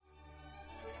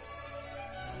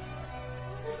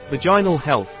Vaginal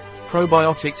health,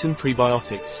 probiotics and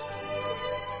prebiotics.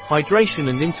 Hydration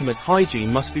and intimate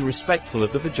hygiene must be respectful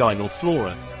of the vaginal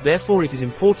flora, therefore it is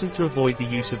important to avoid the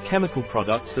use of chemical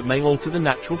products that may alter the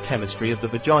natural chemistry of the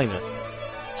vagina.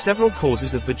 Several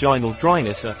causes of vaginal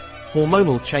dryness are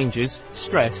hormonal changes,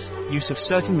 stress, use of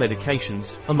certain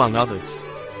medications, among others.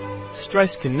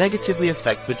 Stress can negatively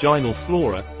affect vaginal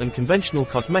flora, and conventional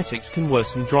cosmetics can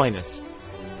worsen dryness.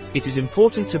 It is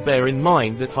important to bear in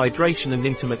mind that hydration and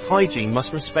intimate hygiene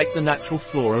must respect the natural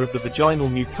flora of the vaginal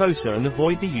mucosa and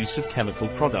avoid the use of chemical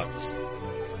products.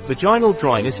 Vaginal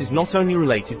dryness is not only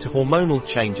related to hormonal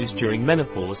changes during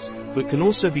menopause, but can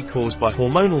also be caused by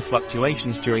hormonal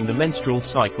fluctuations during the menstrual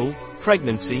cycle,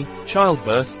 pregnancy,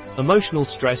 childbirth, emotional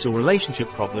stress or relationship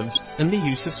problems, and the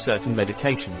use of certain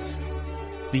medications.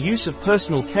 The use of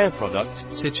personal care products,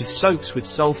 such as soaps with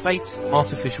sulfates,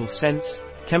 artificial scents,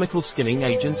 chemical skinning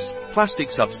agents, plastic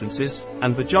substances,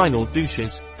 and vaginal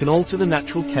douches, can alter the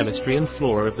natural chemistry and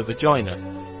flora of the vagina.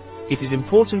 It is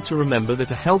important to remember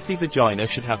that a healthy vagina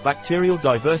should have bacterial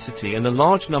diversity and a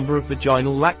large number of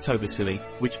vaginal lactobacilli,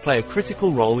 which play a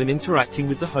critical role in interacting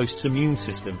with the host's immune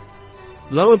system.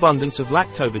 Low abundance of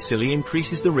lactobacilli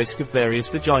increases the risk of various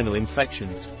vaginal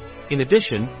infections. In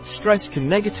addition, stress can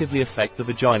negatively affect the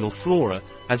vaginal flora,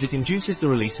 as it induces the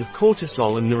release of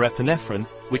cortisol and norepinephrine,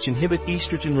 which inhibit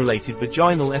estrogen-related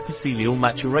vaginal epithelial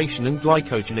maturation and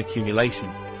glycogen accumulation.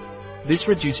 This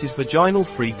reduces vaginal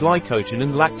free glycogen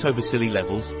and lactobacilli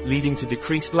levels, leading to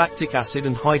decreased lactic acid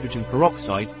and hydrogen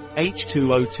peroxide,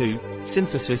 H2O2,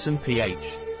 synthesis and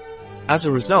pH. As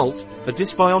a result, a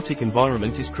dysbiotic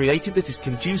environment is created that is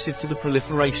conducive to the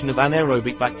proliferation of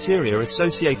anaerobic bacteria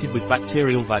associated with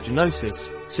bacterial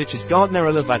vaginosis, such as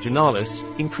Gardnerella vaginalis,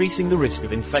 increasing the risk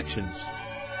of infections.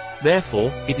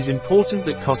 Therefore, it is important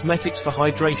that cosmetics for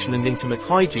hydration and intimate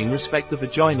hygiene respect the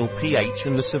vaginal pH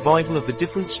and the survival of the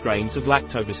different strains of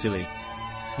lactobacilli.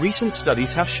 Recent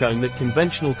studies have shown that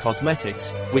conventional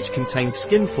cosmetics, which contain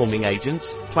skin-forming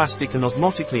agents, plastic and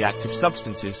osmotically active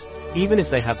substances, even if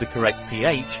they have the correct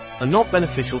pH, are not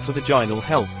beneficial for vaginal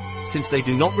health, since they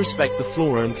do not respect the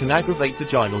flora and can aggravate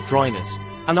vaginal dryness.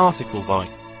 An article by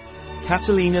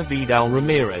Catalina Vidal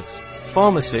Ramirez,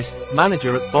 pharmacist,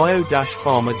 manager at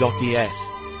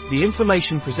bio-pharma.es. The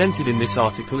information presented in this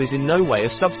article is in no way a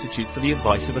substitute for the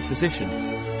advice of a physician.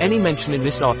 Any mention in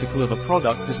this article of a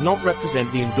product does not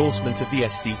represent the endorsement of the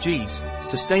SDGs,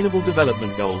 Sustainable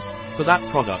Development Goals, for that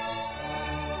product.